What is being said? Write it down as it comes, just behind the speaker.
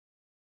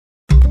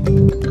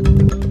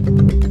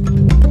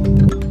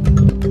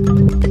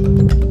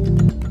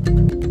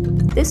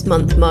This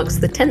month marks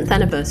the 10th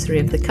anniversary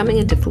of the coming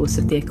into force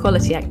of the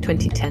Equality Act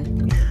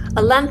 2010,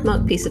 a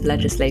landmark piece of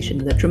legislation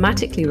that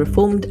dramatically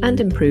reformed and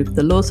improved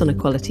the laws on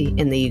equality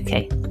in the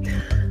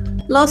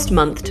UK. Last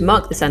month, to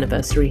mark this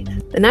anniversary,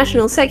 the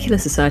National Secular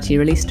Society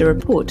released a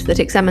report that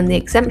examined the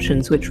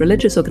exemptions which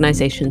religious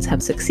organisations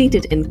have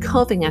succeeded in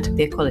carving out of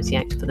the Equality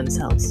Act for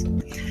themselves.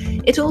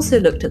 It also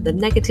looked at the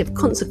negative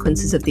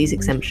consequences of these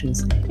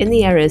exemptions in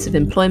the areas of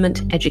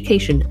employment,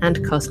 education,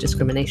 and caste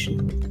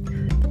discrimination.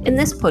 In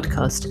this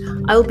podcast,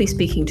 I will be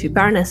speaking to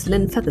Baroness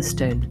Lynn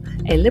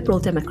Featherstone, a Liberal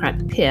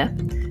Democrat peer,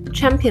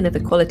 champion of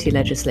equality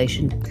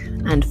legislation,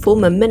 and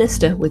former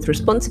Minister with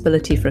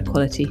responsibility for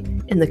equality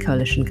in the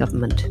Coalition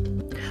Government.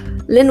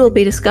 Lynn will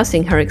be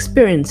discussing her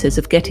experiences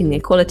of getting the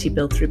Equality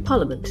Bill through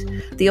Parliament,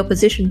 the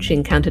opposition she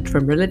encountered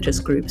from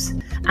religious groups,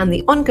 and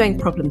the ongoing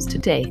problems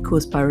today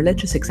caused by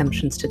religious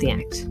exemptions to the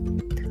Act.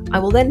 I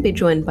will then be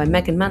joined by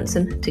Megan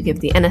Manson to give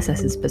the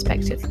NSS's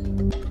perspective.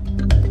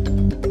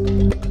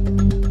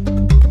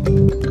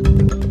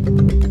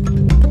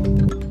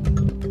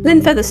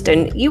 Lynn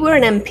Featherstone, you were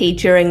an MP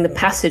during the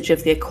passage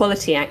of the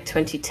Equality Act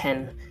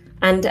 2010,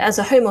 and as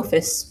a Home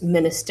Office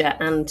Minister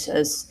and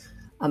as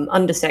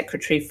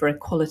Undersecretary for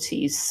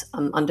Equalities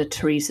under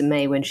Theresa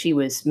May when she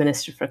was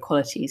Minister for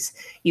Equalities,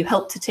 you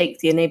helped to take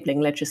the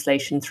enabling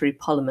legislation through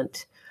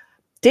Parliament.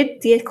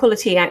 Did the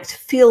Equality Act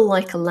feel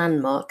like a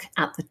landmark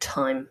at the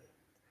time?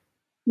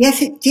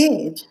 Yes, it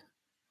did.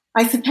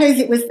 I suppose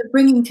it was the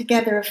bringing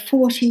together of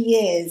 40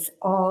 years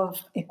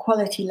of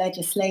equality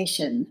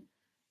legislation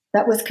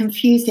that was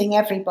confusing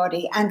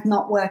everybody and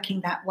not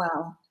working that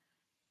well.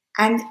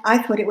 And I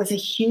thought it was a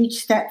huge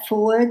step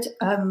forward,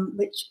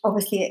 which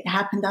obviously it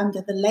happened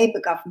under the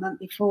Labour government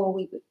before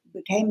we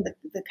became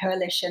the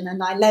coalition.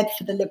 And I led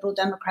for the Liberal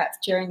Democrats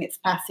during its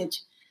passage.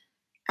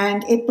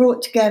 And it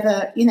brought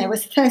together, it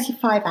was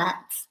 35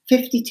 acts,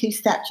 52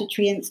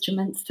 statutory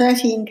instruments,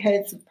 13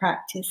 codes of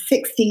practice,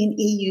 16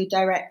 EU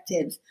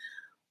directives,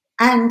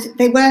 and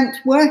they weren't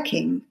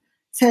working.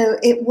 So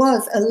it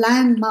was a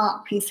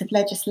landmark piece of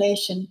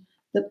legislation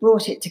that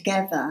brought it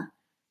together.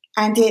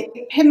 And it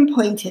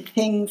pinpointed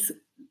things,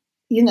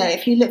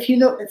 if you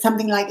look at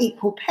something like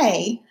equal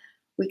pay,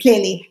 we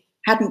clearly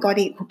hadn't got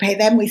equal pay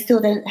then, we still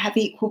don't have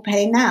equal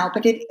pay now,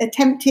 but it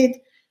attempted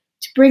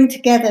to bring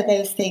together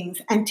those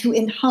things and to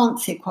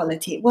enhance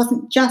equality. It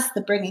wasn't just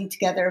the bringing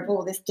together of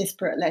all this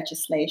disparate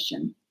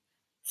legislation.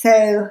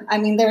 So,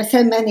 there are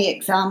so many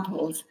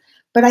examples,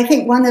 but I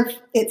think one of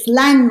its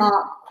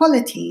landmark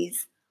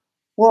qualities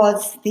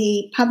was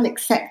the public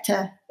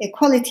sector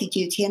equality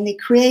duty and the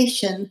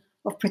creation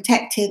of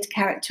protected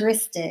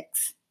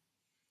characteristics.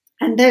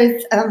 And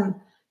those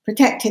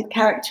protected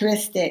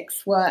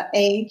characteristics were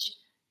age,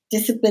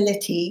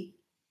 disability,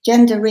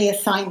 gender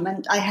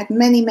reassignment. I had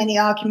many, many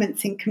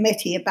arguments in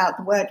committee about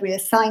the word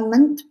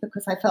reassignment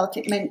because I felt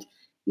it meant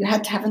you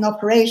had to have an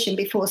operation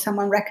before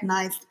someone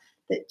recognised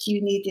that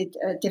you needed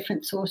a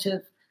different sort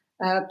of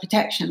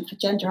protection for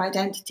gender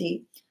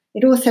identity.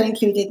 It also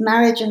included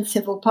marriage and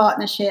civil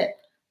partnership,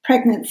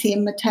 pregnancy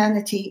and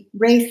maternity,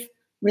 race,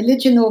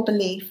 religion or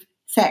belief,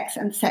 sex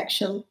and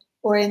sexual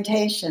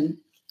orientation.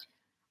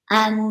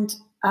 And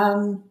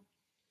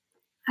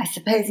I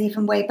suppose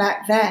even way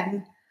back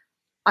then,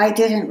 I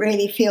didn't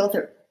really feel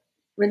that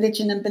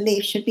religion and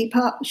belief should be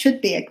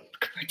a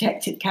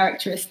protected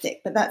characteristic,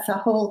 but that's a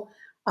whole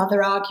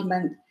other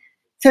argument.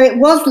 So it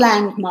was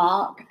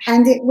landmark,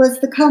 and it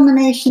was the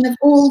culmination of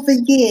all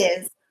the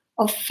years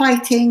of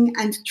fighting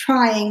and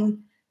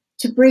trying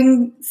to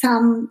bring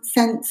some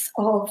sense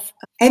of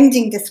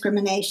ending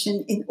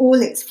discrimination in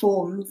all its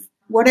forms,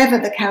 whatever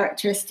the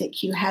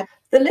characteristic you had.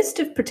 The list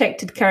of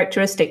protected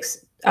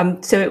characteristics,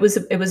 so it was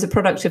a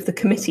product of the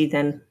committee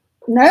then?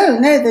 No,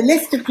 the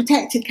list of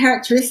protected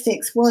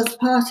characteristics was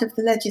part of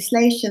the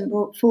legislation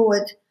brought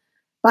forward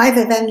by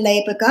the then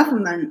Labour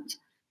government.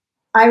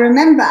 I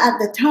remember at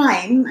the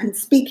time, and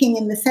speaking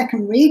in the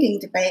second reading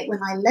debate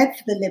when I led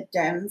for the Lib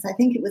Dems, I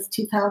think it was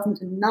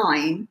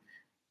 2009,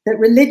 that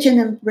religion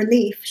and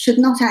belief should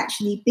not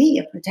actually be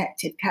a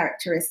protected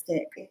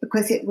characteristic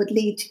because it would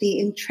lead to the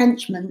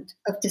entrenchment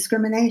of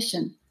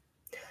discrimination.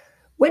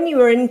 When you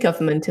were in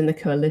government in the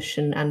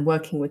coalition and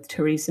working with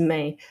Theresa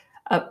May,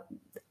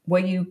 were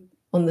you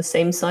on the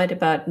same side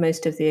about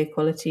most of the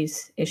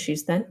equalities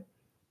issues then?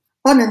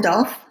 On and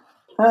off.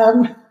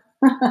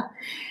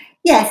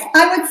 Yes,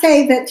 I would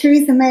say that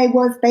Theresa May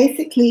was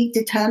basically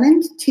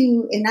determined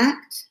to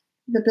enact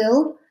the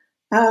bill.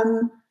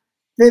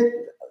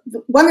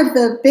 One of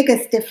the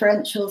biggest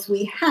differentials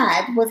we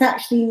had was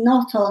actually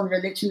not on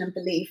religion and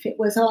belief. It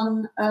was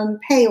on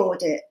pay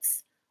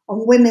audits,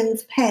 on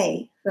women's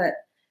pay. But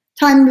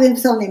time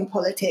moves on in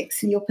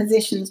politics and your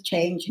positions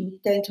change and you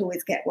don't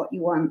always get what you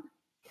want.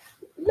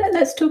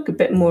 Let's talk a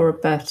bit more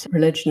about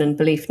religion and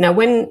belief. Now,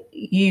 when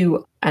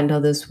you and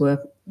others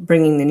were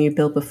bringing the new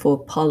bill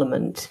before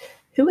Parliament,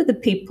 who were the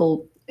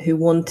people who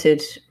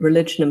wanted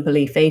religion and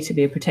belief, A, to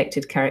be a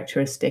protected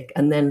characteristic,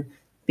 and then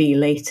B,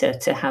 later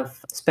to have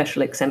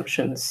special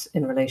exemptions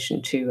in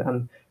relation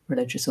to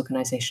religious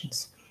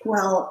organisations?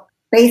 Well,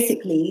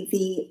 basically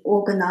the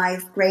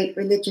organized great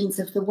religions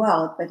of the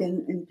world, but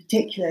in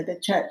particular the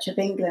Church of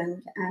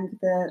England and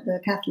the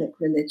Catholic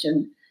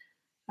religion.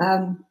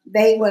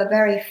 They were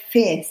very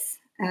fierce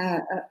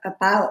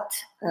about,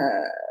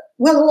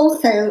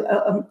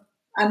 also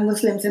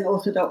Muslims and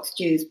Orthodox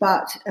Jews,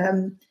 but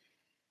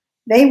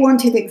they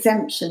wanted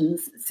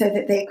exemptions so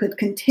that they could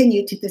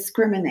continue to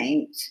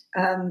discriminate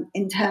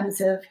in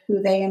terms of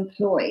who they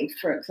employed,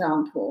 for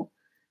example.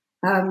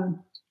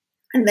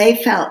 And they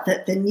felt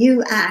that the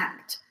new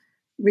act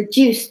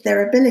reduced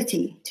their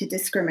ability to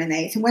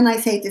discriminate. And when I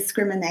say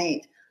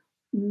discriminate,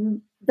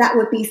 that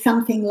would be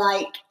something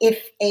like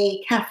if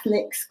a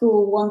Catholic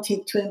school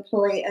wanted to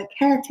employ a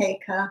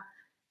caretaker,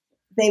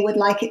 they would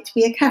like it to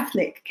be a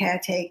Catholic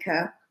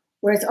caretaker.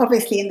 Whereas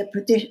obviously in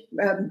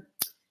the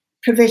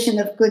provision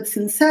of goods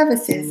and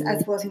services,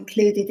 as was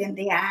included in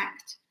the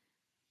Act,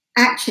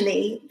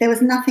 actually there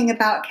was nothing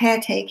about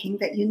caretaking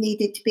that you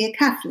needed to be a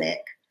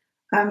Catholic.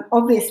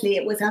 Obviously,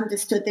 it was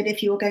understood that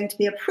if you were going to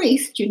be a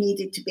priest, you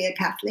needed to be a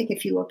Catholic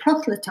if you were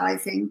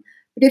proselytizing.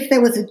 But if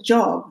there was a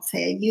job,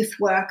 say a youth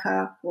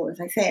worker, or as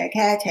I say, a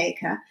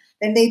caretaker,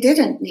 then they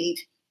didn't need.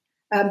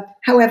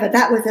 However,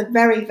 that was a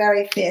very,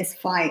 very fierce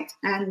fight,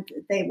 and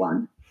they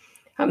won.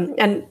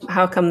 And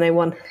how come they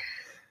won?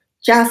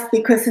 Just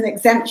because an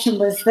exemption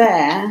was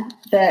there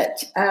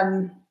that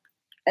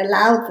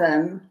allowed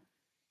them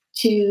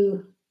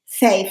to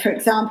say, for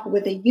example,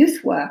 with a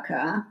youth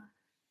worker,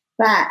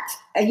 that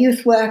a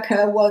youth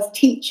worker was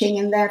teaching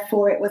and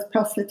therefore it was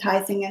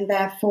proselytizing and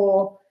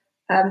therefore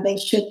they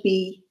should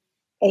be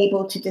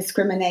able to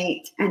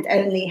discriminate and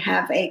only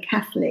have a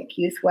Catholic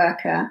youth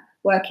worker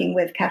working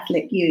with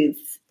Catholic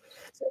youths.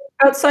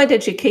 Outside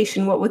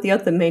education, what were the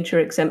other major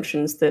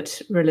exemptions that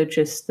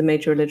the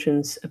major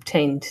religions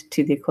obtained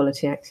to the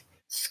Equality Act?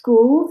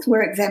 Schools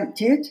were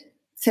exempted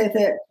so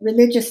that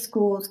religious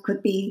schools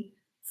could be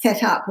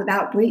set up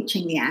without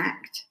breaching the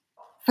Act.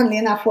 Funnily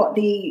enough, what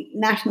the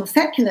National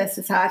Secular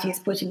Society is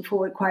putting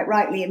forward, quite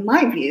rightly in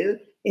my view,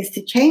 is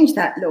to change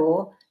that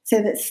law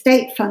so that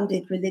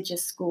state-funded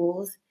religious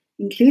schools,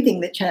 including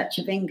the Church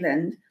of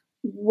England,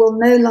 will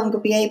no longer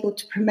be able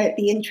to promote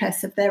the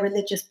interests of their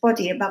religious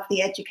body above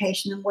the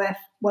education and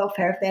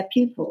welfare of their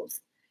pupils.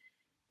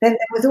 Then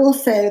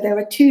there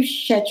were two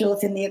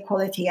schedules in the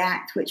Equality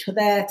Act which were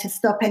there to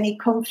stop any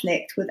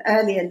conflict with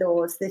earlier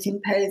laws that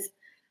impose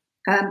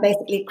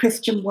basically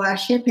Christian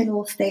worship in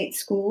all state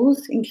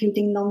schools,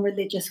 including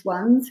non-religious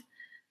ones.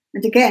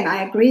 And again,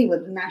 I agree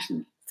with the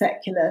National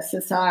Secular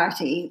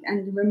Society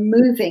and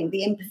removing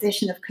the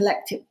imposition of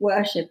collective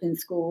worship in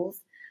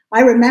schools.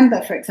 I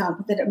remember, for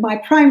example, that at my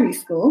primary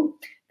school,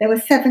 there were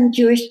 7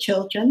 Jewish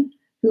children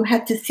who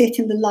had to sit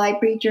in the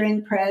library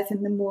during prayers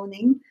in the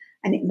morning,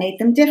 and it made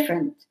them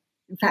different.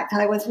 In fact,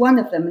 I was one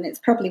of them, and it's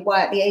probably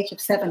why at the age of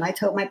 7, I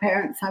told my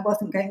parents I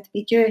wasn't going to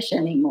be Jewish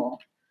anymore,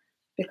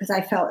 because I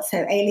felt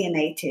so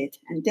alienated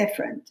and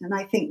different. And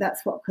I think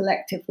that's what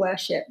collective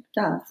worship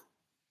does.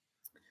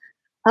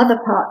 Other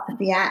parts of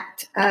the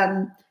Act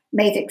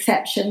made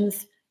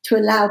exceptions to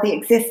allow the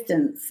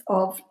existence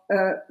of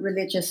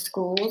religious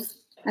schools.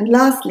 And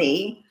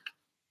lastly,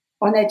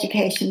 on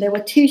education, there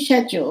are 2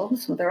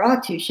 schedules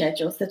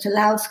that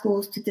allow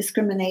schools to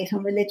discriminate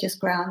on religious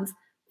grounds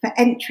for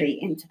entry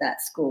into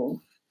that school.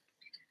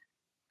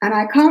 And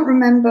I can't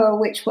remember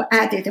which were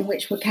added and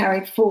which were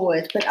carried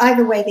forward, but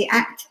either way, the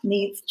Act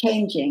needs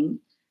changing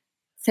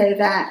so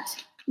that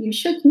you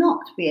should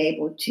not be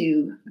able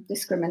to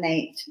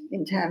discriminate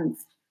in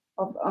terms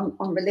of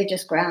on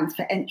religious grounds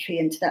for entry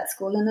into that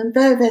school. And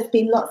although there's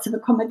been lots of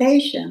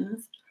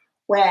accommodations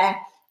where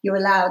you're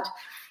allowed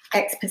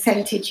X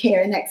percentage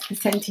here and X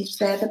percentage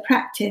there, the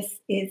practice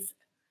is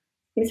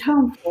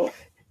harmful.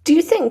 Do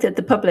you think that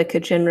the public are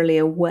generally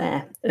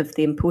aware of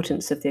the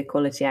importance of the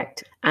Equality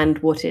Act and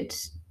what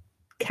it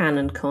can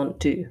and can't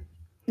do?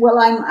 Well,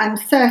 I'm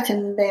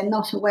certain they're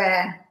not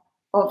aware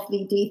of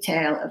the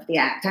detail of the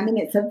Act. I mean,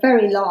 it's a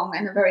very long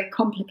and a very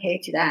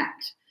complicated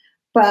Act.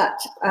 But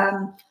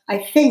I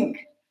think,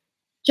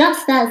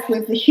 just as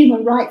with the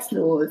human rights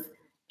laws,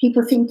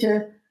 people seem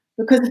to,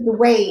 because of the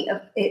way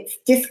of its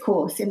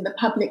discourse in the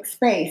public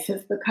space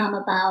has become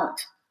about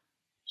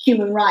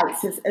human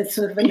rights as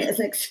sort of as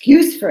an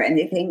excuse for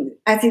anything,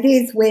 as it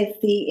is with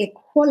the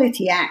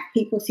Equality Act,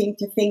 people seem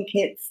to think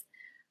it's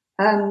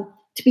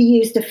to be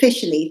used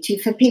officially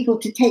for people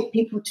to take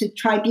people to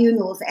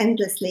tribunals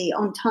endlessly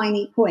on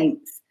tiny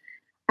points,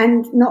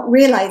 and not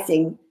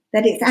realizing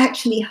that it's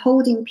actually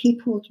holding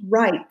people's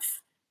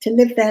rights to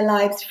live their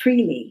lives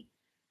freely.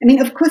 I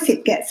mean, of course,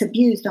 it gets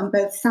abused on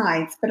both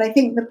sides, but I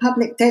think the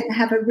public don't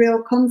have a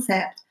real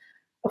concept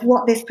of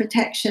what this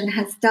protection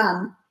has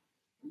done.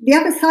 The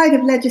other side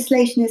of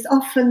legislation is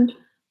often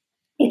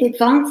it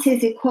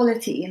advances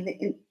equality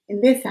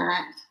in this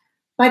Act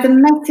by the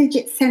message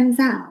it sends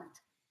out,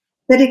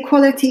 that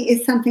equality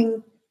is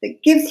something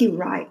that gives you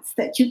rights,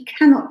 that you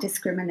cannot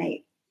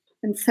discriminate,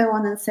 and so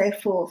on and so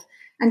forth.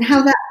 And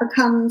how that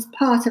becomes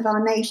part of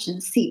our nation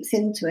seeps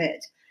into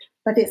it,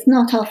 but it's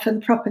not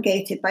often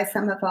propagated by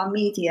some of our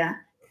media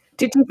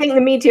Do you think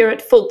the media are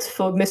at fault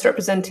for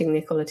misrepresenting the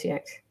Equality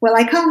Act? Well,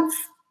 I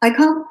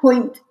can't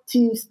point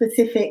to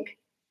specific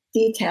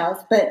details,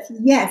 but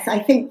yes, I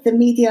think the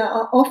media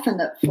are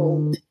often at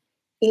fault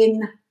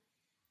in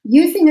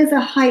using as a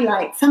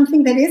highlight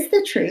something that is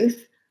the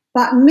truth,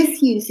 but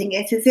misusing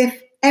it as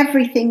if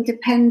everything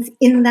depends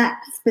in that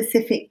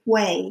specific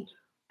way.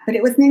 But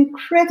it was an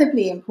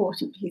incredibly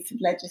important piece of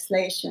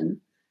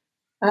legislation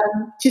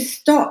to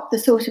stop the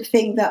sort of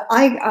thing that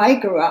I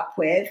grew up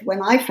with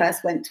when I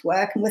first went to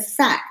work and was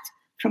sacked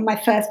from my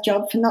first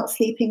job for not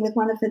sleeping with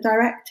one of the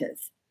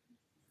directors.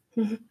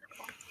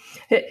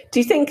 Do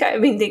you think,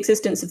 the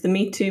existence of the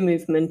Me Too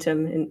movement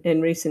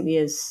in recent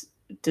years,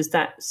 does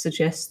that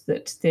suggest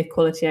that the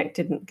Equality Act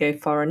didn't go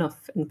far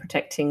enough in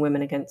protecting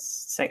women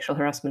against sexual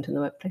harassment in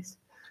the workplace?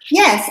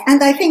 Yes,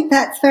 and I think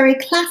that's very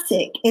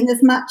classic in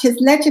as much as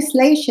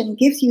legislation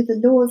gives you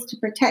the laws to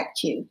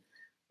protect you.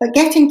 But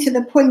getting to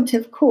the point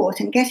of court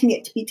and getting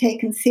it to be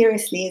taken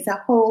seriously is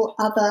a whole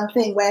other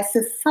thing where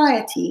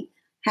society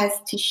has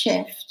to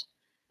shift.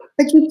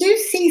 But you do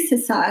see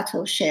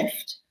societal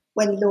shift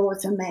when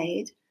laws are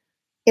made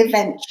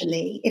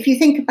eventually. If you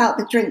think about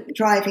the drink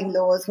driving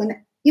laws,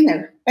 when,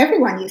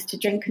 everyone used to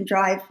drink and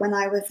drive when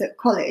I was at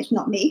college,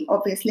 not me,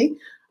 obviously.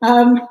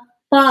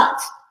 But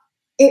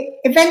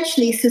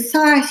eventually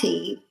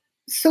society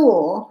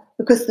saw,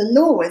 because the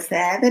law was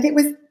there, that it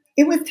was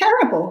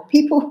terrible.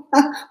 People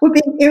were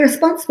being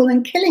irresponsible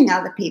and killing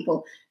other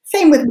people.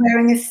 Same with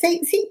wearing a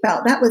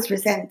seatbelt, that was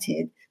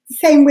resented.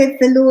 Same with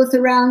the laws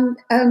around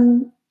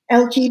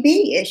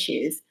LGB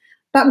issues.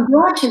 But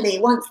gradually,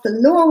 once the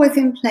law was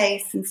in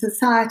place and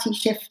society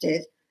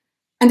shifted,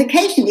 and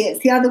occasionally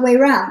it's the other way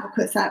around,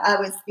 because I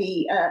was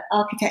the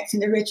architect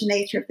and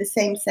originator of the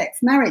same-sex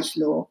marriage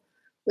law,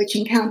 which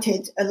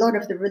encountered a lot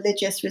of the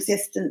religious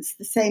resistance,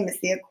 the same as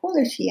the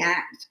Equality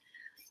Act.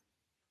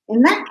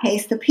 In that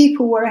case, the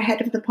people were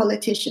ahead of the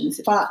politicians,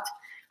 but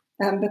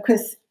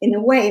because in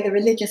a way the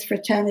religious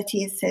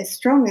fraternity is so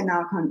strong in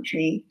our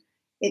country,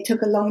 it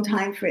took a long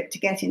time for it to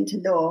get into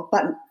law.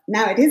 But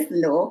now it is the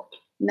law.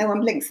 No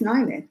one blinks an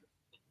eyelid.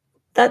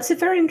 That's a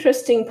very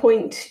interesting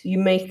point you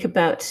make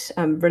about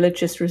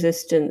religious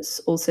resistance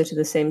also to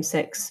the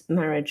same-sex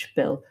marriage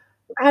bill.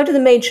 How do the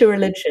major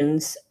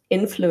religions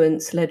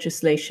influence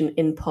legislation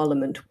in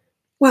Parliament?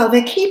 Well,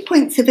 the key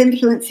points of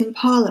influence in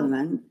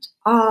Parliament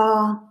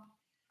are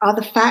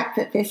the fact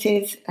that this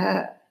is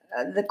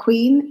the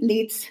Queen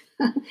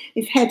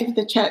is head of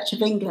the Church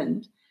of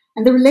England.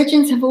 And the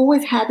religions have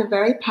always had a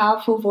very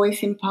powerful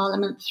voice in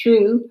Parliament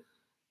through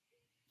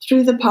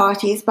the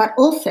parties, but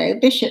also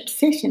bishops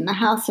sit in the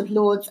House of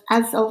Lords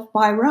as of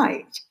by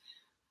right.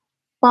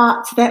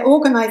 But their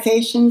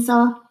organisations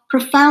are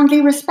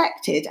profoundly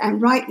respected,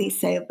 and rightly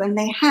so, when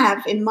they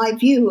have, in my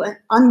view, an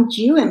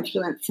undue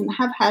influence and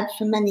have had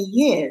for many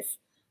years.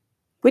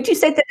 Would you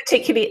say that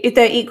particularly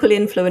they're equally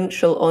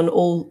influential on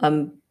all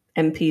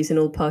MPs in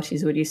all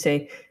parties, or would you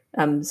say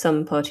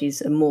some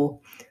parties are more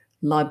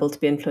liable to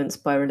be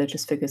influenced by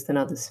religious figures than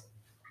others?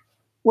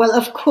 Well,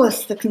 of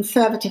course, the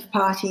Conservative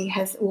Party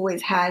has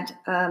always had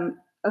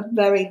a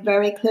very,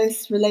 very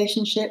close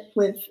relationship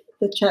with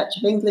the Church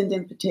of England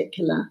in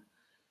particular.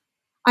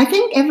 I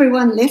think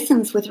everyone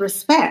listens with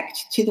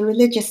respect to the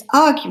religious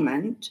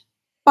argument,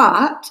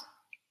 but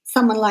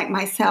someone like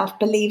myself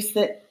believes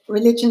that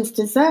religions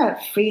deserve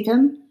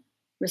freedom,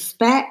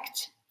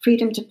 respect,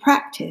 freedom to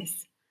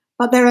practice.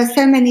 But there are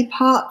so many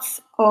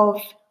parts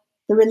of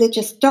the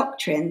religious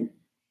doctrine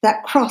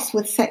that cross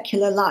with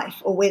secular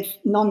life or with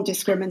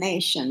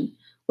non-discrimination,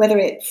 whether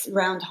it's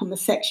around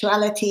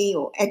homosexuality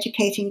or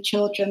educating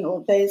children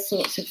or those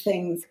sorts of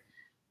things.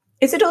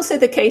 Is it also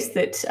the case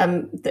that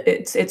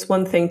it's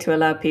one thing to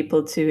allow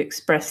people to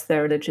express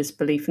their religious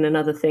belief and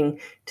another thing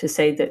to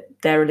say that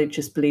their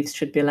religious beliefs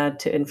should be allowed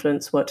to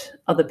influence what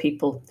other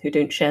people who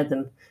don't share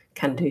them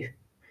can do?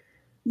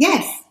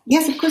 Yes,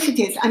 of course it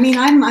is. I mean,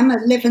 I'm a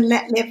live and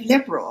let live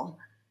liberal,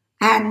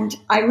 and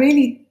I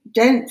really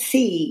don't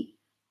see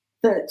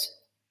that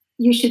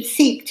you should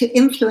seek to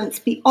influence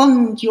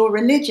beyond your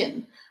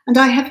religion. And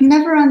I have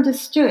never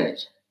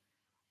understood.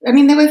 I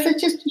mean, there were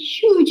just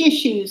huge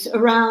issues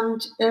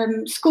around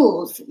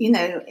schools, in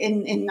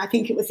I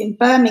think it was in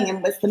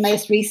Birmingham was the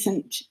most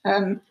recent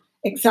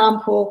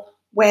example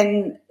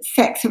when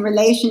sex and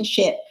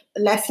relationship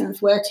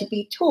lessons were to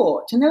be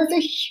taught. And there was a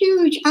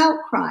huge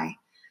outcry.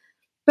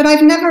 But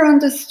I've never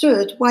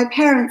understood why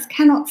parents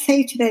cannot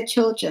say to their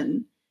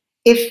children,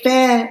 if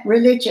their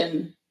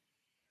religion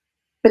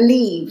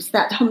believes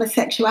that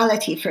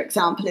homosexuality, for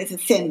example, is a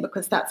sin,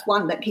 because that's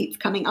one that keeps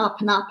coming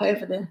up and up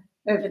over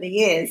the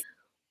years,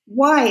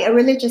 why a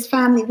religious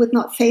family would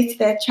not say to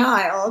their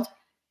child,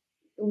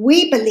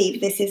 we believe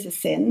this is a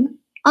sin,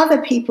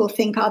 other people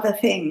think other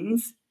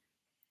things,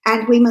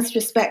 and we must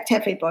respect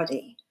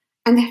everybody,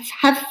 and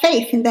have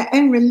faith in their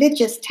own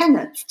religious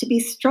tenets to be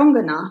strong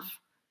enough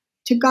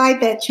to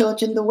guide their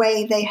children the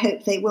way they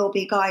hope they will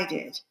be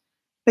guided.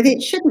 But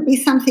it shouldn't be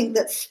something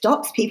that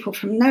stops people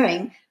from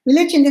knowing.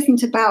 Religion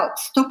isn't about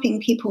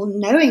stopping people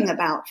knowing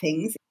about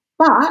things,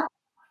 but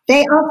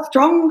They are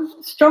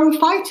strong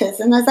fighters.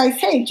 And as I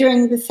say,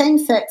 during the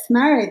same-sex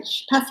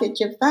marriage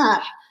passage of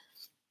that,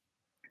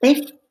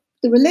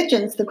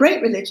 the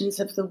great religions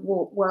of the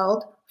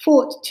world,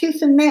 fought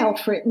tooth and nail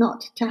for it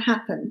not to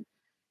happen.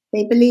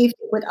 They believed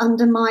it would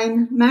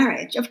undermine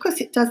marriage. Of course,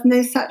 it does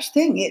no such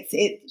thing.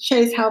 It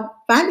shows how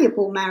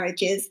valuable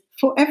marriage is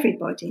for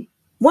everybody.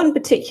 One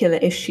particular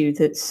issue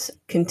that's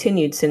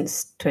continued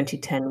since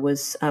 2010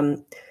 was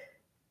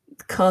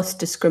caste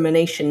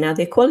discrimination. Now,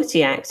 the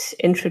Equality Act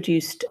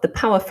introduced the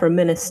power for a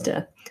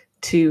minister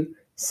to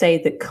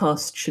say that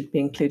caste should be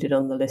included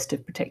on the list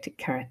of protected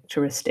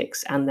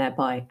characteristics and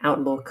thereby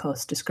outlaw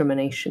caste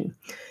discrimination.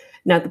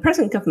 Now, the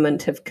present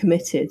government have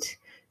committed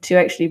to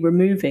actually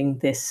removing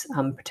this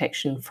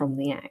protection from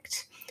the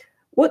Act.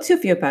 What's your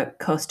view about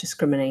caste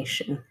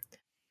discrimination?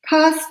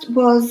 Caste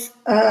was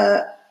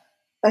a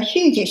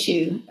huge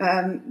issue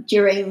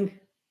during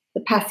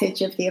the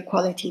passage of the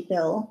Equality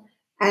Bill,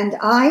 and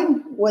I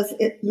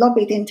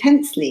lobbied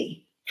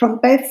intensely from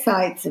both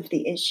sides of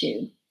the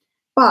issue.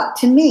 But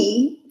to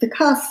me, the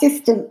caste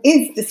system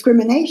is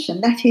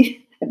discrimination. That is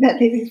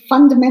its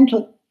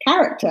fundamental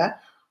character.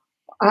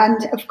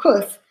 And of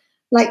course,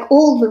 like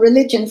all the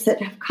religions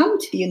that have come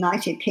to the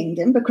United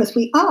Kingdom, because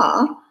we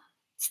are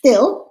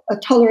still a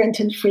tolerant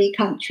and free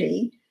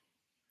country,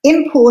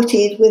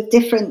 imported with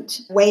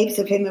different waves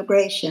of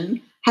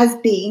immigration has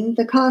been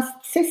the caste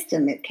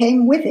system. It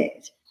came with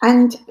it.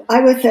 And I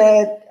was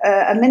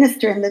a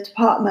minister in the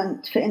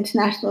Department for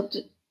International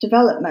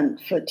Development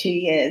for 2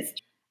 years.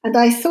 And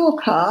I saw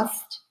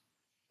caste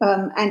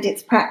and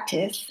its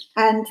practice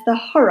and the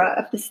horror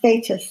of the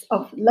status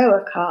of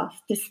lower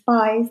caste,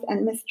 despised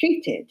and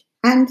mistreated.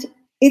 And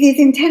it is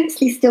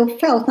intensely still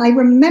felt. And I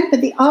remember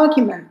the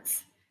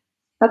arguments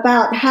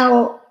about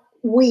how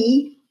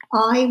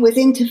I was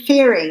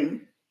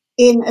interfering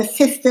in a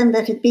system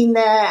that had been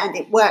there and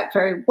it worked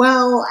very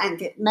well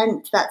and it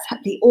meant that's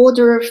the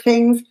order of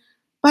things,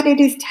 but it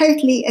is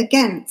totally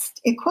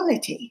against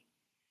equality.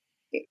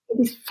 It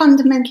is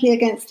fundamentally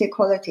against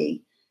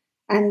equality,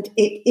 and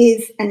it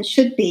is and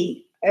should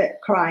be a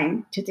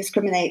crime to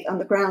discriminate on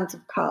the grounds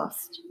of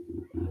caste.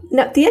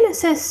 Now, the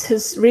NSS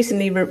has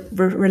recently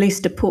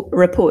released a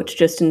report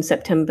just in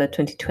September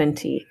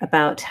 2020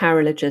 about how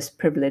religious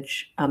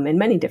privilege in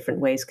many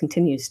different ways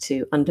continues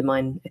to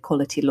undermine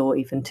equality law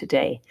even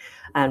today.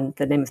 And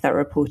the name of that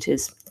report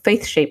is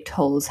Faith-Shaped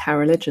Holes, How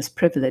Religious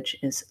Privilege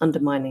is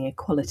Undermining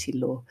Equality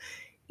Law.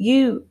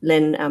 You,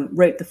 Lynn,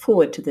 wrote the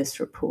foreword to this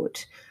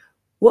report.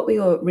 What were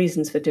your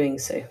reasons for doing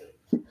so?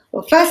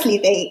 Well, firstly,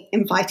 they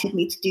invited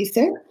me to do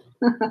so.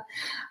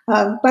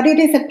 But it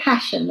is a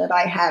passion that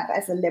I have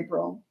as a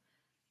liberal.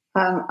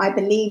 I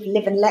believe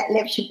live and let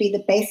live should be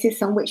the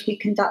basis on which we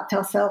conduct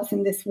ourselves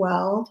in this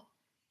world.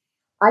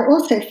 I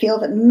also feel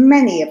that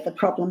many of the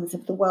problems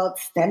of the world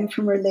stem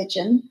from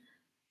religion.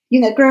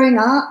 Growing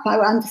up, I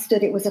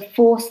understood it was a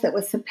force that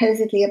was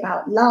supposedly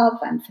about love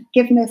and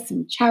forgiveness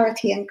and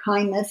charity and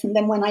kindness. And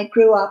then when I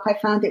grew up, I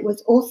found it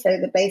was also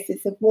the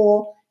basis of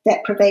war,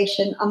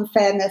 deprivation,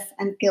 unfairness,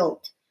 and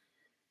guilt.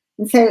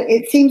 And so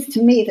it seems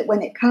to me that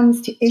when it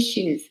comes to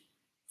issues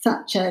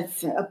such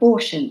as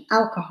abortion,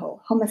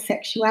 alcohol,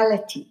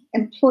 homosexuality,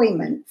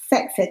 employment,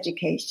 sex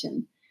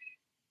education,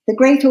 the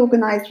great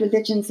organized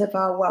religions of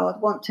our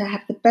world want to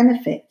have the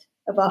benefit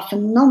of our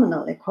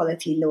phenomenal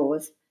equality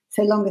laws,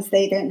 so long as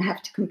they don't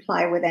have to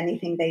comply with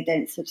anything they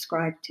don't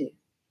subscribe to.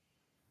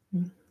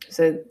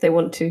 So they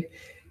want to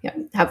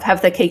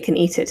have their cake and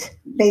eat it.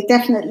 They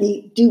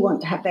definitely do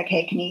want to have their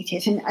cake and eat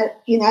it. And,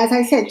 as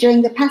I said,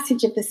 during the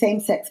passage of the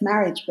same-sex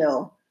marriage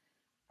bill,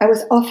 I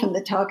was often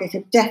the target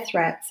of death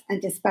threats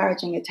and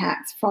disparaging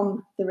attacks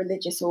from the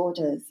religious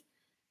orders.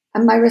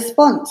 And my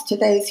response to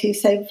those who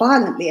so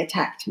violently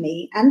attacked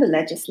me and the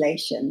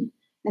legislation,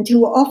 and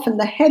who were often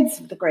the heads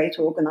of the great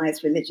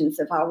organized religions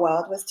of our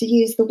world, was to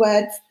use the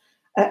words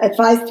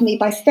advised to me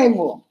by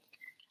Stonewall,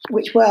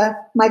 which were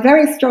my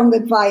very strong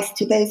advice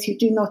to those who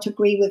do not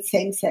agree with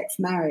same-sex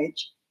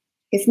marriage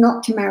is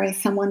not to marry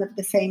someone of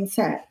the same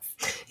sex.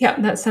 Yeah,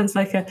 that sounds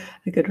like a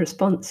good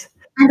response.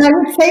 And I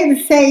would say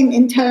the same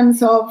in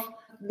terms of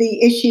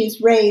the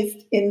issues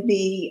raised in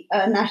the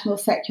National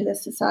Secular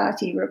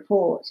Society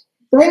report.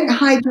 Don't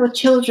hide your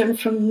children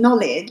from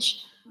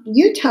knowledge.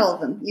 You tell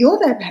them you're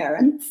their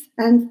parents,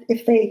 and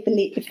if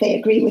they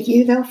agree with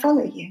you, they'll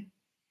follow you.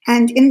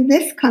 And in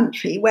this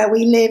country where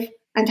we live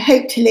and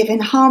hope to live in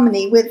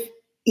harmony with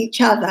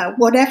each other,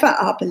 whatever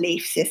our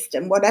belief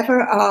system,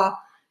 whatever our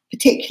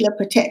particular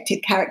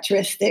protected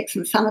characteristics,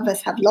 and some of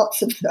us have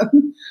lots of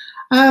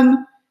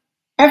them,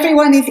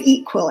 everyone is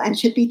equal and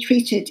should be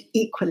treated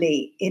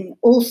equally in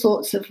all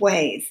sorts of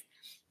ways.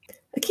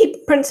 A key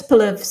principle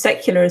of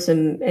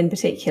secularism in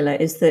particular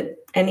is that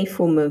any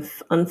form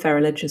of unfair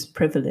religious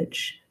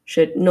privilege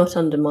should not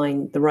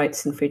undermine the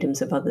rights and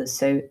freedoms of others.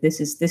 So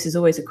this is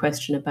always a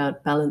question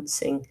about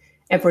balancing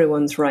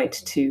everyone's right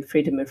to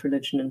freedom of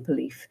religion and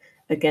belief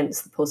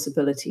against the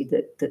possibility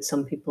that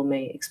some people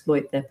may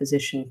exploit their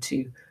position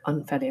to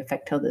unfairly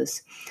affect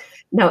others.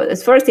 Now,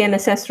 as far as the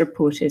NSS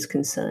report is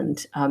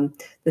concerned,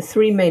 the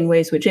three main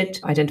ways which it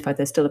identified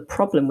there's still a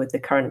problem with the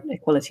current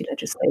equality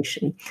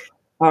legislation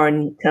are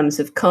in terms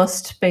of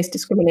caste-based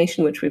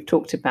discrimination, which we've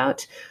talked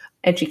about,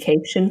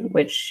 education,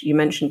 which you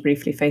mentioned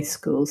briefly, faith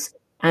schools,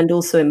 and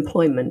also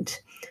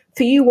employment.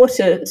 For you, what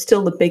are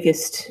still the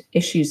biggest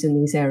issues in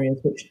these areas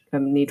which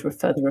need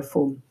further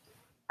reform?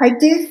 I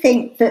do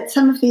think that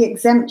some of the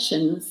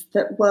exemptions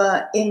that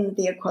were in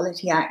the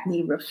Equality Act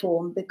need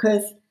reform,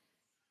 because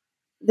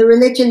the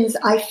religions,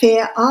 I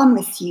fear, are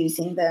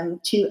misusing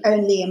them to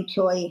only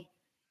employ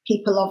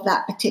people of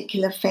that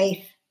particular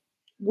faith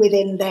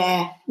within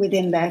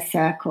their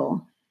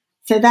circle.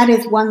 So that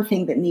is one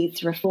thing that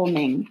needs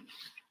reforming.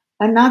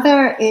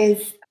 Another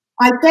is,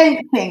 I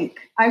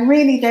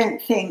really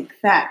don't think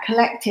that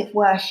collective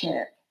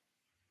worship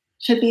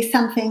should be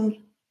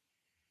something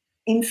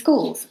in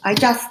schools. I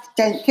just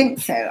don't think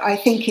so. I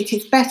think it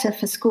is better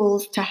for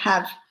schools to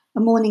have a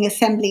morning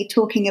assembly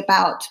talking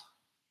about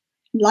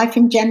life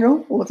in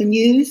general, or the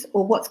news,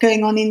 or what's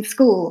going on in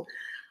school.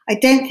 I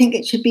don't think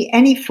it should be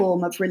any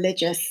form of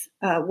religious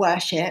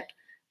worship,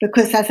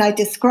 because as I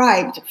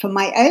described from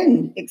my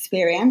own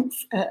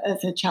experience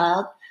as a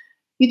child,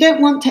 you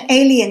don't want to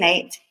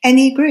alienate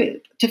any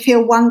group, to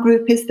feel one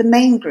group is the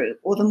main group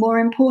or the more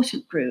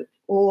important group,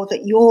 or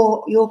that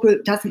your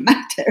group doesn't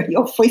matter.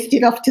 You're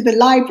foisted off to the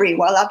library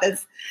while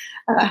others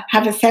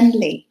have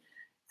assembly.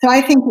 So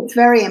I think it's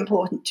very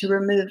important to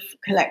remove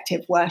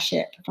collective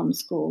worship from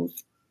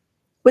schools.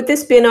 Would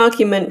this be an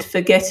argument for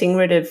getting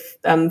rid of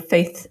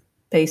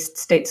faith-based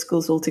state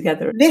schools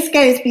altogether? This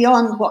goes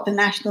beyond what the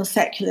National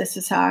Secular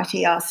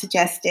Society are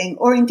suggesting,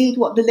 or indeed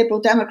what the Liberal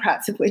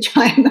Democrats, of which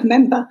I am a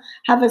member,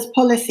 have as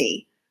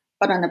policy.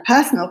 But on a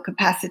personal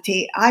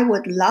capacity, I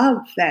would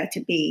love there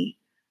to be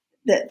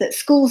that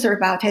schools are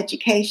about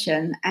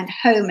education and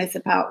home is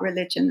about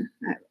religion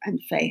and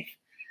faith.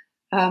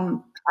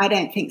 I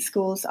don't think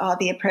schools are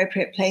the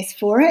appropriate place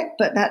for it,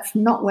 but that's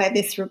not where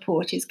this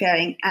report is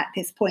going at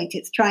this point.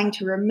 It's trying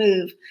to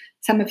remove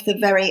some of the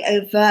very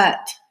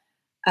overt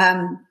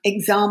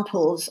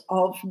examples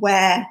of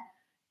where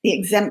the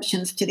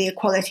exemptions to the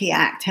Equality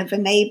Act have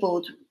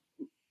enabled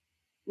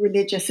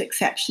religious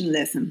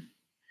exceptionalism.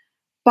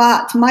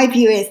 But my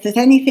view is that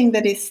anything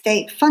that is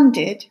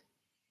state-funded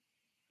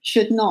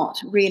should not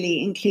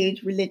really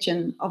include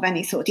religion of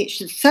any sort. It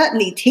should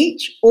certainly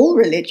teach all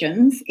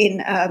religions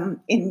in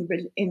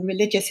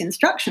religious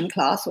instruction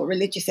class, or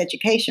religious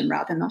education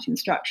rather, not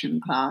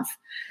instruction class.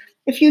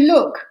 If you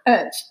look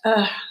at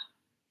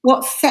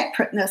what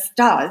separateness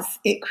does,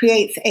 it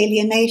creates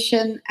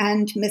alienation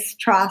and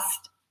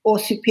mistrust or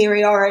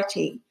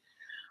superiority.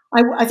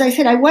 As I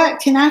said, I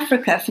worked in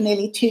Africa for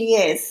nearly 2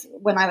 years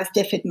when I was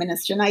DFID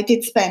minister, and I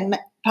did spend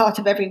part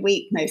of every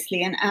week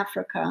mostly in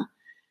Africa.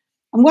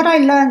 And what I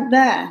learned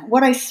there,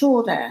 what I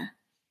saw there,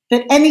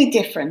 that any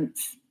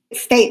difference,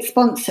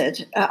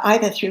 state-sponsored,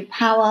 either through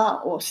power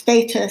or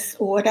status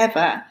or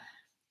whatever,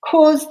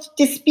 caused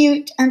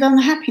dispute and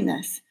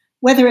unhappiness,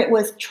 whether it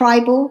was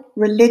tribal,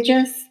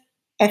 religious,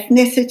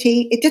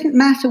 ethnicity. It didn't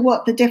matter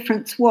what the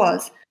difference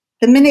was.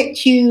 The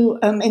minute you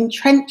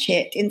entrench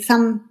it in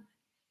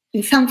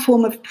some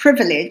form of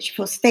privilege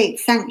for state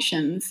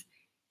sanctions,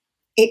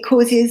 it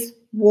causes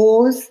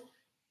wars,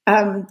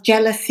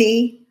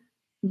 jealousy,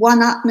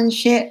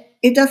 one-upmanship.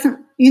 It doesn't,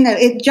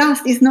 it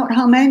just is not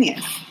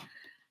harmonious.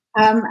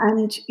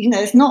 And,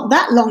 it's not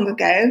that long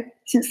ago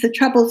since the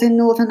troubles in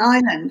Northern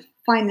Ireland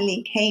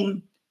finally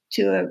came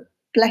to a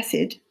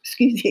blessed,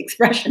 excuse the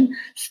expression,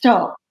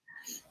 stop.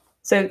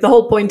 So the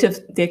whole point of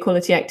the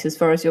Equality Act, as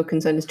far as you're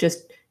concerned, is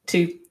just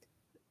to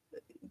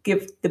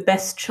give the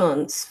best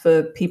chance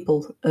for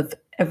people of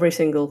every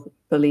single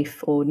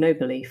belief or no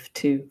belief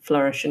to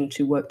flourish and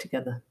to work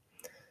together.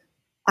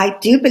 I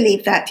do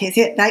believe that is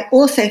it. I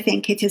also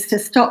think it is to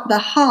stop the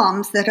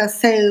harms that are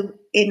so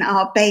in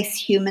our base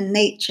human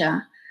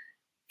nature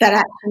that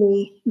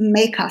actually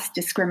make us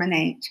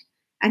discriminate.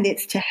 And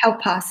it's to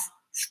help us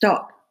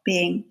stop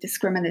being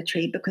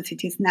discriminatory, because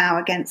it is now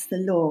against the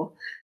law.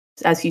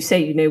 As you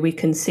say, we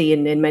can see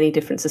in many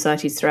different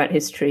societies throughout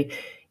history,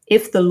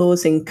 if the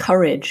laws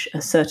encourage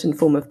a certain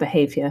form of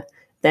behaviour,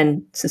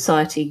 then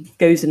society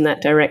goes in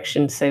that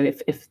direction. So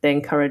if they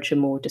encourage a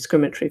more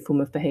discriminatory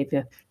form of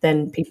behaviour,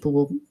 then people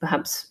will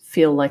perhaps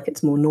feel like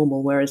it's more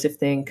normal. Whereas if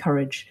they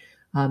encourage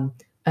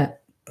a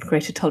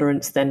greater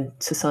tolerance, then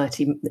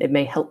it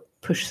may help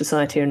push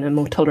society in a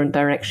more tolerant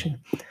direction.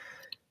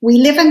 We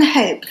live in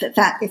hope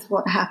that is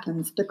what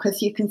happens,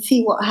 because you can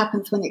see what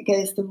happens when it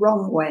goes the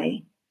wrong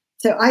way.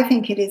 So I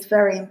think it is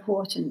very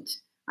important.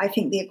 I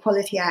think the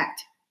Equality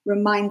Act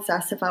reminds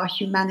us of our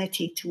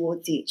humanity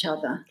towards each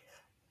other.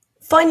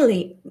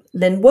 Finally,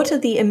 Lynn, what are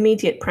the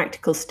immediate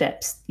practical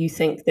steps you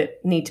think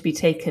that need to be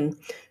taken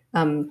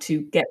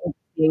to get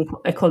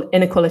the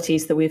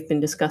inequalities that we've been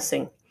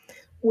discussing?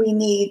 We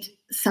need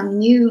some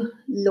new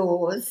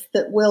laws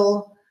that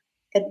will,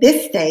 at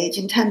this stage,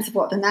 in terms of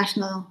what the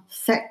National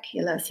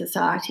Secular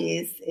Society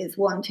is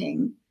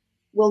wanting,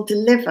 will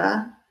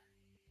deliver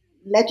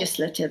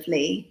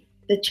legislatively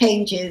the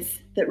changes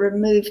that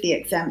remove the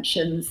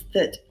exemptions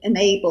that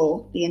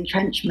enable the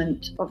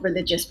entrenchment of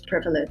religious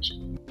privilege.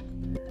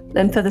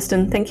 Len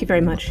Featherstone, thank you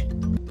very much.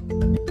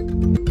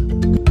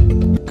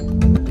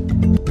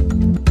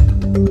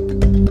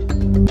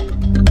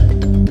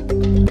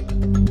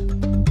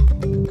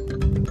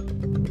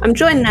 I'm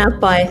joined now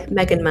by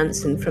Megan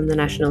Manson from the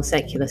National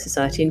Secular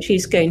Society, and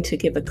she's going to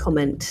give a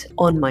comment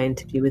on my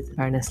interview with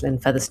Baroness Len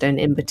Featherstone,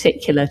 in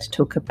particular to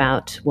talk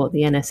about what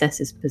the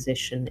NSS's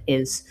position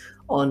is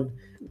on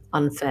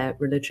unfair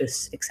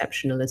religious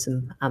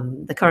exceptionalism,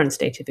 the current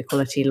state of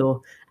equality law,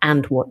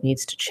 and what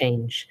needs to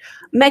change.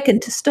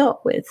 Megan, to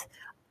start with,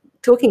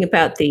 talking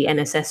about the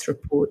NSS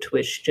report,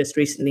 which just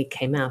recently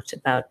came out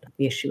about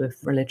the issue of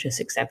religious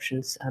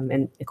exceptions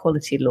in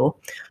equality law,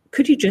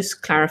 could you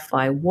just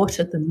clarify what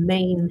are the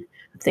main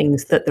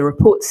things that the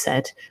report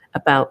said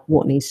about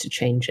what needs to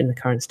change in the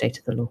current state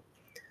of the law?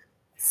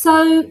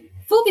 So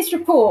for this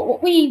report,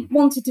 what we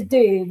wanted to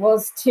do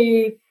was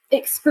to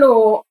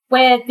explore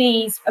where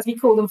these, as we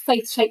call them,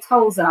 faith-shaped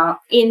holes are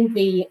in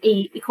the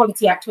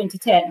Equality Act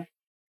 2010.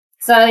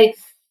 So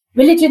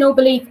religion or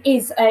belief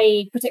is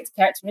a protected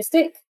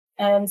characteristic.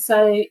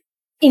 So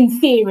in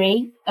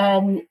theory,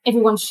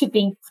 everyone should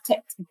be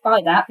protected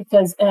by that,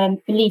 because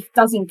belief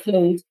does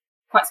include,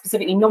 quite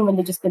specifically,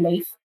 non-religious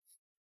belief.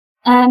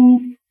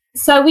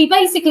 So we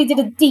basically did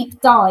a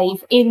deep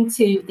dive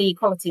into the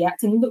Equality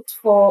Act and looked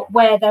for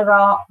where there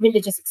are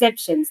religious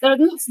exemptions. There are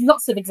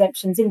lots of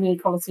exemptions in the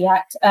Equality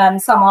Act.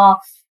 Some are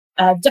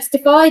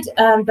justified,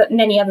 but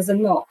many others are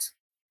not.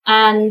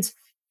 And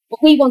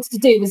what we wanted to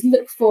do was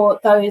look for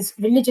those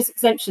religious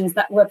exemptions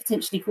that were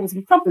potentially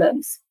causing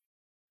problems.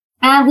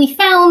 And we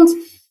found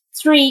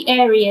 3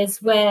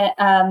 areas where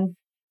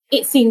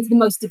it seemed the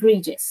most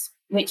egregious,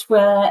 which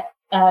were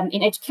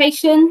in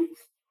education,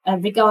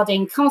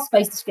 regarding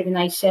caste-based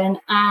discrimination,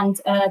 and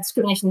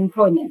discrimination in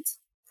employment.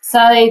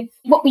 So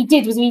what we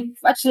did was we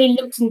actually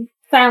looked and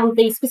found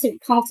the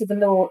specific part of the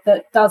law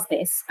that does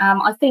this.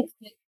 I think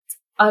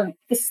that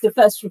this is the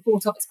first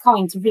report of its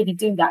kind to really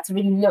do that, to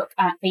really look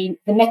at the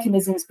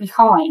mechanisms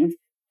behind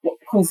what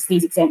causes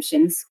these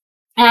exemptions.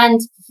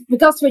 And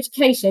with regards to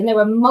education, there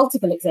were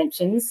multiple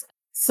exemptions.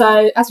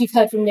 So as we've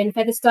heard from Len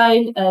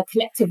Featherstone,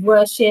 collective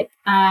worship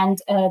and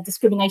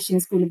discrimination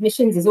in school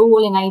admissions is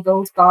all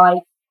enabled by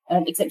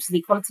exemptions of the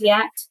Equality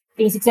Act.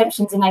 These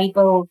exemptions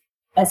enable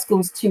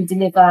schools to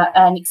deliver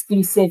an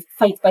exclusive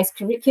faith-based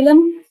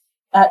curriculum.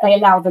 They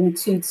allow them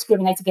to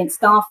discriminate against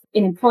staff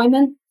in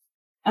employment.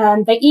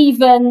 They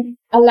even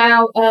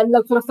allow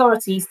local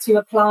authorities to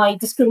apply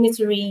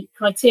discriminatory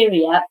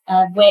criteria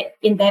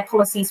in their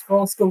policies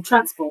for school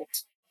transport.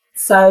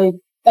 So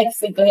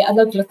basically, a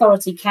local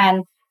authority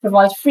can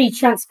provide free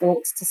transport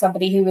to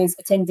somebody who is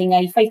attending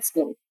a faith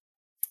school.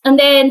 And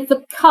then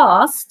for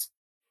caste,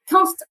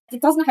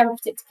 it doesn't have a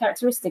particular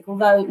characteristic,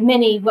 although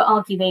many were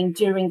arguing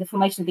during the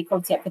formation of the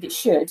Equality Act that it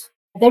should.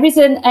 There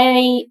isn't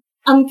an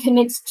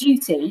uncommenced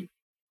duty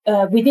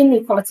within the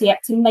Equality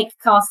Act to make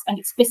caste an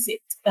explicit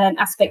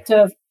aspect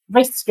of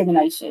race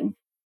discrimination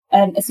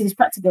as soon as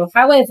practical.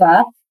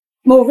 However,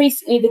 more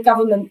recently, the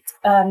government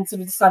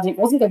sort of decided it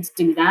wasn't going to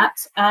do that,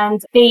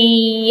 and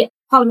the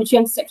Parliamentary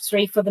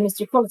Under-Secretary for the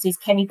Ministry of Equalities,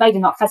 Kemi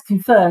Badenoch, has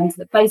confirmed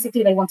that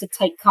basically they want to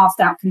take caste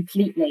out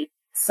completely.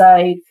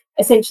 So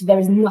essentially, there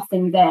is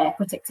nothing there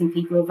protecting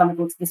people who are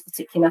vulnerable to this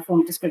particular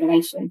form of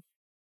discrimination.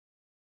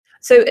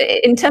 So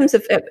in terms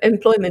of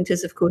employment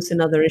is, of course,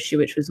 another issue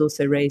which was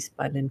also raised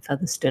by Len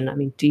Featherstone. I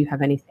mean, do you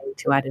have anything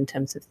to add in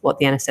terms of what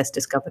the NSS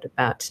discovered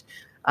about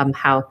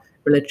how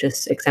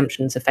religious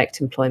exemptions affect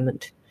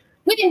employment?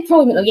 With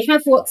employment, you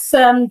have what's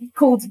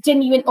called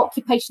genuine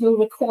occupational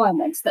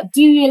requirements that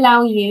do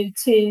allow you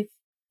to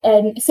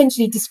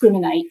essentially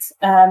discriminate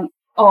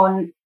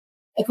on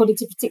according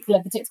to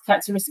particular protected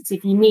characteristics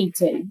if you need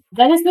to.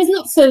 There's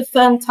lots of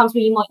times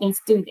where you might need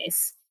to do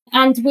this.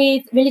 And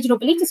with religion or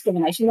belief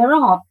discrimination, there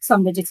are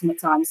some legitimate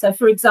times. So,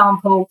 for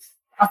example,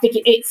 I think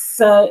it's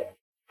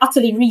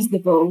utterly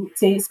reasonable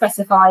to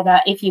specify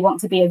that if you want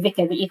to be a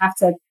vicar, that you have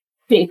to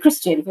be a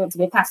Christian. If you want to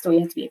be a pastor,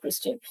 you have to be a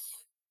Christian.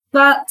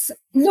 But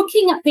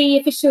looking at the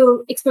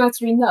official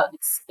explanatory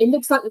notes, it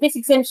looks like this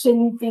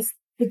exemption,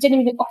 the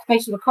genuine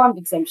occupational requirement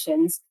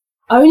exemptions,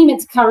 are only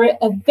meant to cover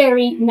a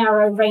very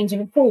narrow range of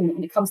employment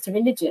when it comes to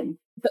religion.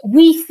 But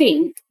we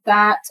think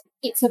that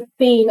it's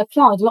being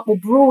applied a lot more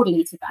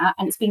broadly to that,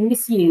 and it's being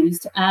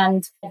misused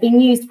and being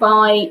used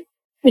by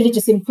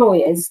religious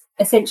employers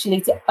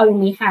essentially to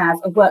only have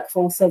a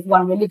workforce of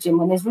one religion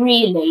when there's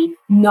really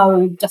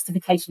no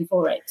justification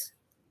for it.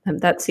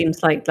 That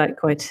seems like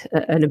quite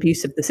an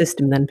abuse of the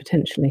system then,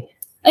 potentially.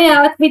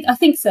 Yeah, I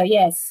think so,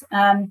 yes.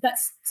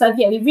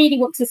 We really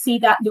want to see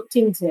that looked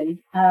into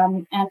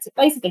and to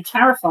basically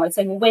clarify,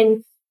 say, well,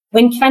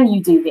 when can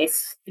you do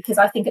this? Because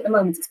I think at the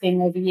moment it's being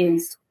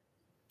overused.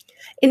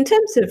 In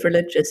terms of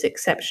religious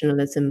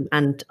exceptionalism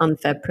and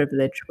unfair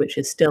privilege, which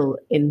is still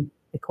in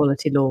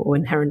equality law or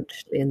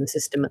inherently in the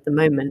system at the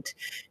moment,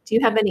 do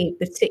you have any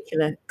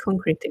particular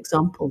concrete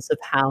examples of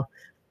how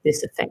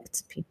this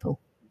affects people?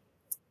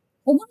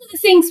 Well, one of the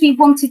things we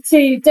wanted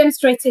to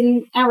demonstrate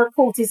in our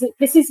report is that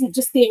this isn't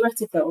just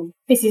theoretical,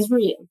 this is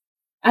real.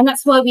 And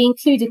that's why we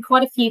included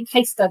quite a few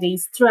case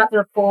studies throughout the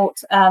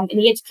report. In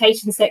the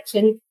education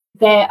section,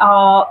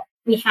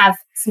 we have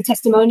some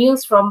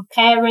testimonials from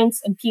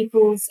parents and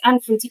pupils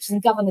and from teachers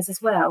and governors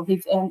as well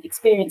who've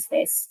experienced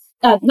this.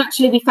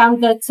 Naturally, we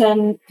found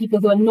that people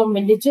who are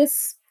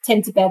non-religious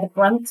tend to bear the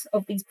brunt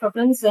of these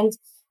problems. And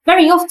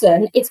very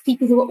often, it's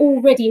people who are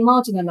already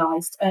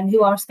marginalised and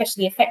who are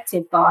especially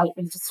affected by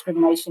religious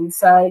discrimination.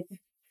 So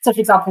for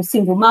example,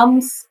 single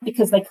mums,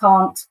 because they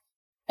can't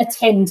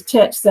attend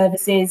church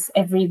services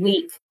every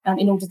week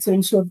in order to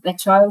ensure that their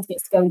child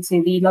gets to go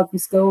into the local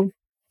school.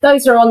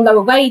 Those are on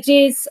lower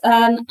wages,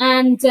 and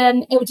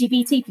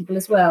LGBT people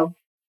as well.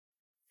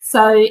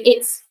 So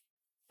it's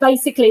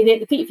basically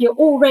if you're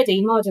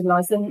already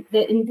marginalised, then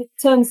in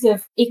terms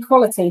of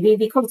equality,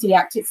 the Equality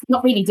Act, it's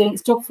not really doing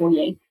its job for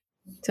you.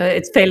 So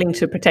it's failing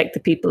to protect the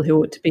people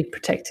who ought to be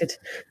protected.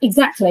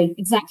 Exactly.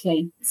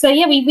 So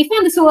yeah, we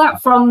found this all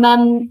out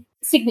from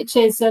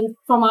signatures and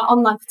from our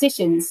online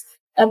petitions.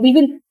 We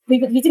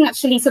didn't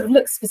actually sort of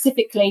look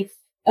specifically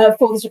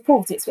for this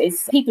report.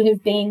 It's people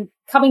who've been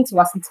coming to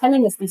us and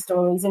telling us these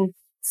stories and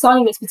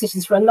signing these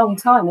petitions for a long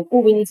time. And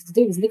all we needed to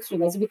do was look through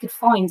those, and we could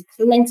find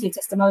plenty of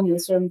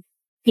testimonials from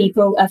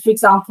people. For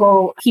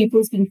example,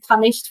 pupils being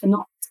punished for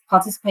not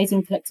participating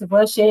in collective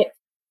worship.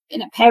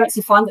 Parents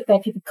who find that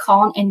their people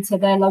can't enter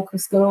their local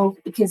school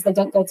because they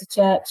don't go to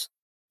church.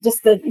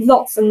 Just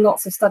lots and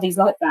lots of studies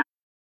like that.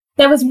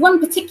 There was one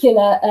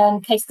particular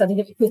case study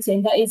that we put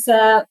in that is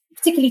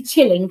particularly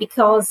chilling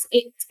because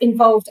it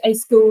involved a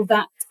school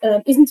that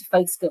isn't a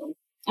faith school,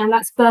 and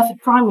that's Burford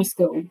Primary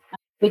School,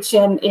 which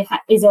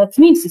is a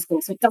community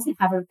school, so it doesn't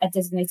have a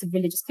designated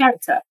religious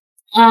character.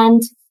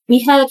 And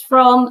we heard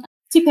from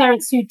two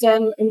parents who'd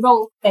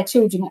enrolled their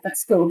children at that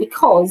school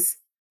because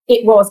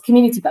it was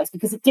community-based,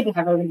 because it didn't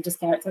have a religious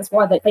character. That's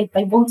why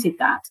they wanted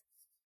that.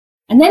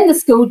 And then the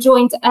school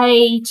joined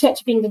a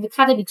Church of England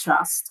Academy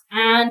Trust,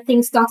 and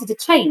things started to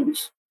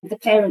change. The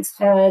parents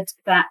heard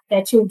that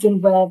their children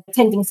were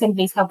attending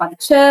assemblies held by the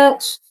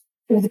church.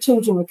 All the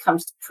children were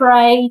encouraged to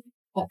pray.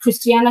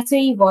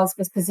 Christianity was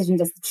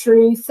positioned as the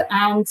truth,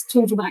 and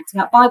children were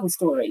acting out Bible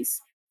stories.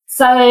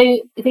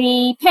 So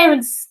the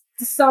parents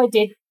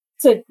decided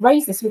to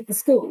raise this with the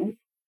school,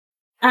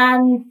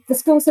 and the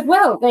school said,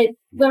 "Well,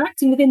 we're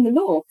acting within the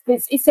law.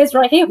 It says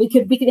right here we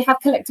could have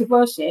collective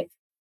worship."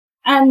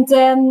 And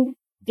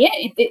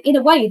in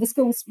a way, the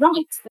school's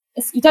right.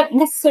 You don't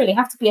necessarily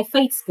have to be a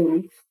faith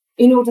school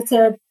in order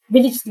to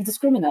religiously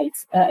discriminate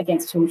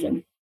against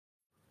children.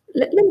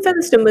 Lynn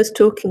Featherstone was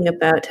talking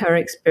about her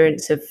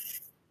experience of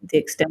the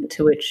extent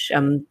to which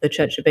the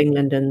Church of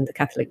England and the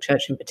Catholic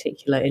Church in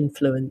particular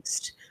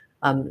influenced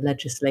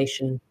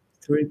legislation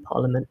through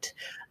Parliament.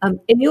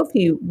 In your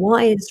view,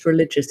 why is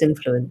religious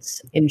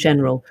influence in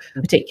general,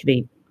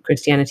 particularly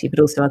Christianity, but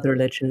also other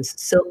religions,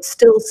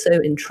 still so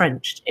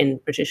entrenched in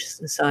British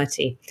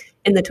society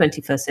in the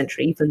 21st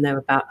century, even though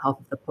about half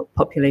of the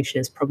population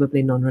is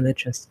probably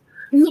non-religious?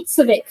 Lots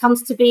of it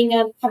comes to being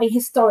having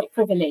historic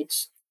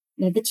privilege.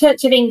 The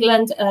Church of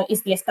England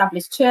is the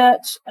established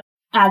church.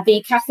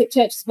 The Catholic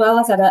Church as well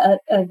has had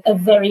a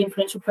very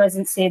influential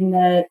presence in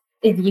the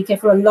UK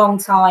for a long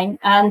time.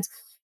 And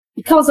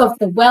because of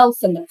the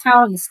wealth and the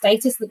power and the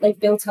status that they've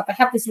built up, they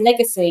have this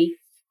legacy,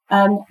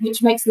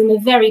 which makes them a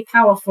very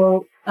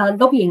powerful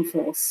lobbying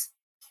force.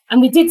 And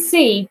we did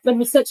see, when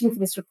researching for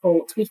this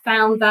report, we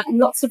found that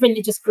lots of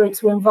religious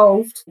groups were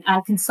involved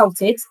and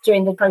consulted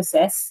during the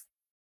process.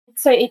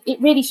 So it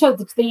really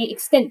showed the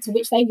extent to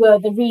which they were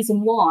the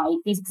reason why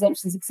these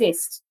exemptions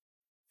exist.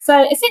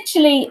 So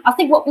essentially, I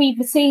think what we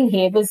were seeing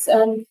here was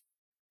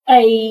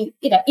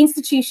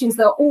institutions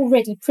that are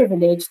already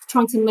privileged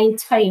trying to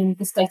maintain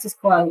the status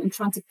quo and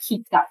trying to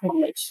keep that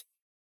privilege.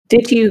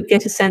 Did you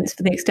get a sense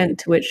for the extent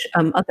to which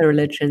other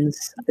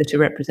religions that are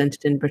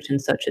represented in Britain,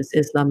 such as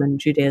Islam and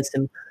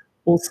Judaism,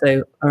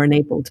 also are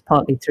enabled,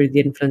 partly through the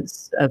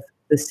influence of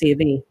the C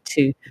of E,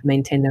 to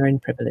maintain their own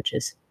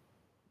privileges?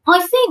 I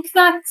think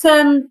that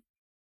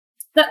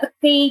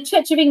the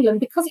Church of England,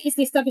 because it is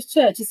the established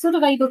church, is sort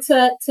of able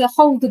to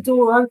hold the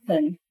door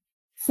open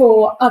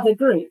for other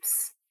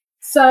groups.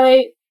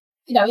 So,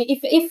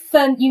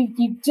 if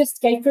you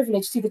just gave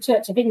privilege to the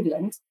Church of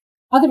England,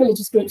 other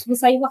religious groups will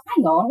say, well,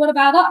 hang on, what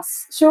about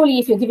us? Surely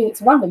if you're giving it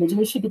to one religion,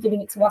 you should be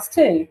giving it to us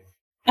too.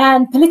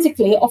 And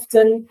politically, it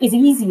often is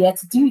easier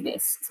to do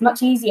this. It's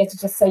much easier to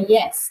just say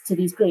yes to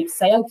these groups,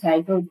 say,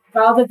 okay, well,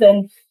 rather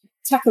than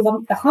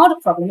tackle the harder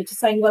problem, which is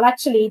saying, well,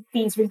 actually,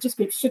 these religious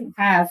groups shouldn't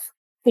have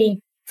the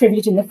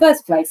privilege in the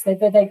first place. They've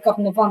got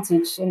an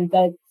advantage, and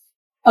they're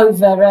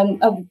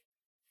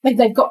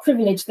they've got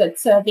privilege that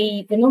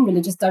the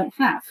non-religious don't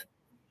have.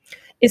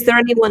 Is there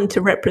anyone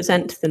to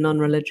represent the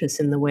non-religious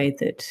in the way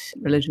that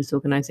religious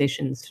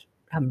organisations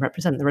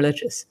represent the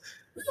religious?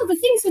 Well, the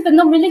things with the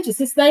non-religious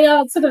is they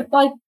are sort of,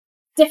 by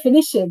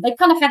definition, they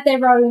kind of have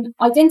their own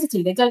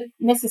identity. They don't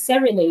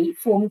necessarily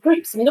form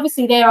groups. I mean,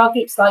 obviously, there are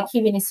groups like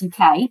Humanist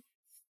UK,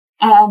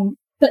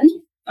 but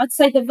I'd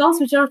say the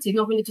vast majority of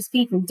non-religious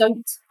people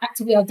don't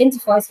actively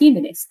identify as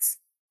humanists.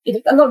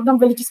 A lot of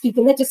non-religious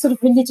people, they're just sort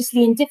of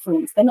religiously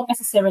indifferent. They're not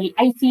necessarily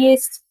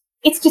atheist.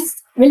 It's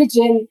just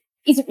religion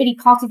isn't really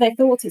part of their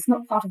thoughts. It's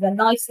not part of their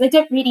life. So they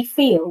don't really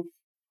feel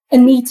a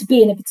need to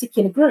be in a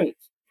particular group,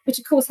 which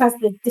of course has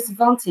the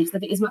disadvantage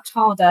that it is much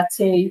harder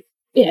to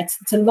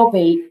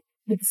lobby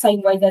with the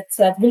same way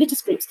that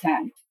religious groups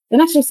can. The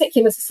National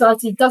Secular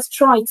Society does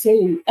try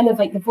to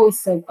elevate the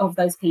voice of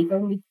those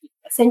people.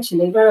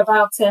 Essentially, we're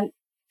about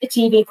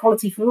achieving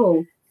equality for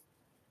all.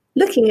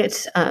 Looking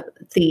at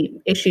the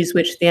issues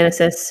which the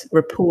NSS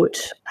report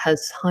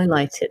has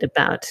highlighted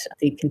about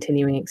the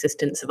continuing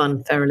existence of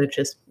unfair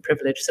religious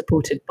privilege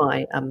supported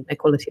by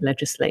equality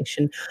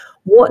legislation,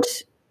 what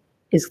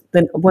are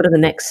the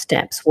next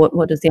steps?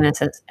 What does the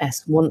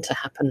NSS want to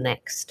happen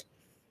next?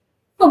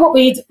 Well, what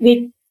we'd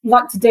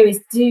like to do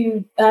is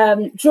to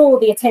draw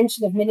the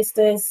attention of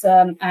ministers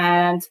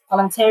and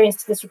parliamentarians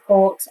to this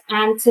report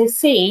and to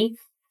see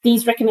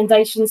these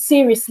recommendations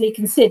seriously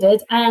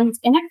considered and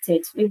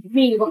enacted. We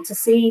really want to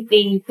see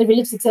the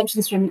religious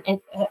exemptions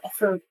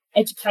for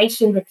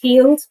education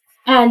repealed,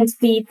 and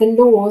the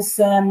laws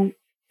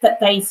that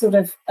they sort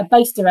of are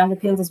based around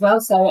repealed as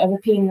well, so a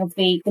repealing of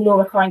the law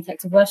requiring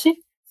collective worship.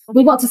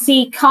 We want to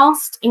see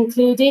caste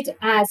included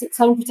as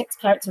its own protected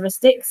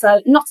characteristic, so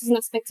not as an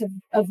aspect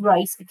of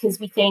race, because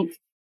we think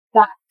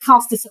that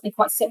caste is something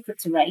quite separate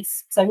to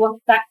race. So we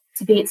want that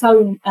to be its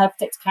own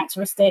protected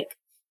characteristic.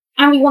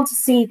 And we want to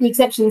see the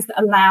exemptions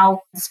that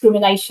allow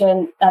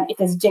discrimination if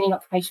there's a genuine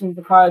occupation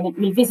requirement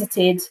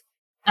revisited,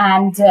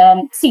 and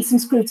see some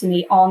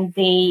scrutiny on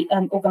the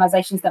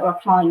organisations that are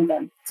applying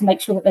them to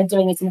make sure that they're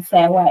doing it in a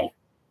fair way.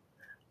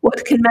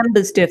 What can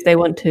members do if they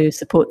want to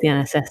support the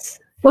NSS?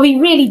 Well, we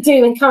really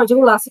do encourage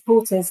all our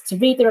supporters to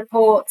read the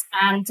report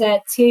and to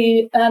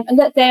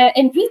alert their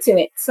MP to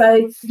it.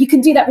 So you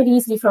can do that really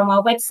easily from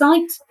our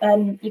website.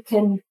 You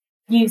can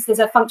there's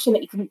a function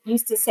that you can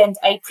use to send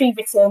a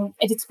pre-written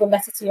editable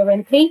letter to your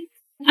MP.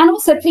 And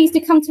also, please do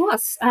come to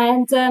us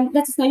and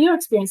let us know your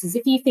experiences.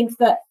 If you think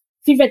that,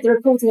 if you've read the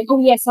report and think, oh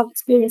yes, I've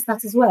experienced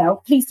that as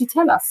well, please do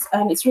tell us.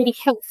 It's really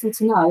helpful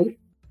to know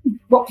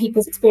what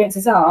people's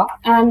experiences are,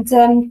 and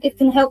it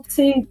can help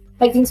to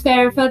make things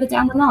fairer further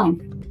down the line.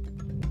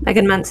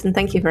 Megan Manson,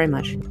 thank you very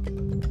much.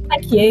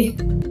 Thank you.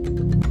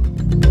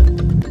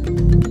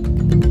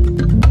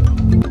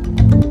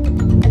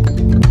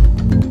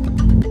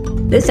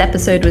 This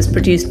episode was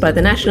produced by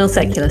the National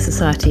Secular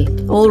Society,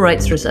 all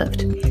rights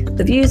reserved.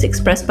 The views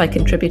expressed by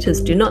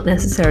contributors do not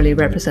necessarily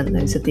represent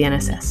those of the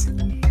NSS.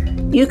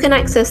 You can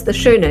access the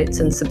show notes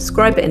and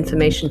subscriber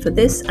information for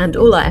this and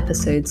all our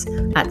episodes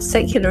at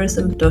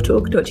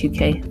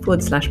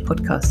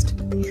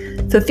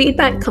secularism.org.uk/podcast. For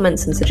feedback,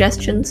 comments and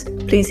suggestions,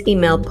 please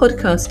email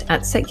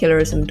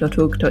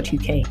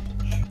podcast@secularism.org.uk.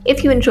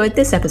 If you enjoyed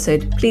this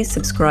episode, please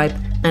subscribe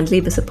and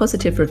leave us a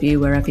positive review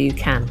wherever you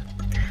can.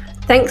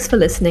 Thanks for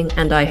listening,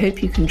 and I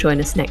hope you can join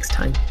us next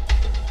time.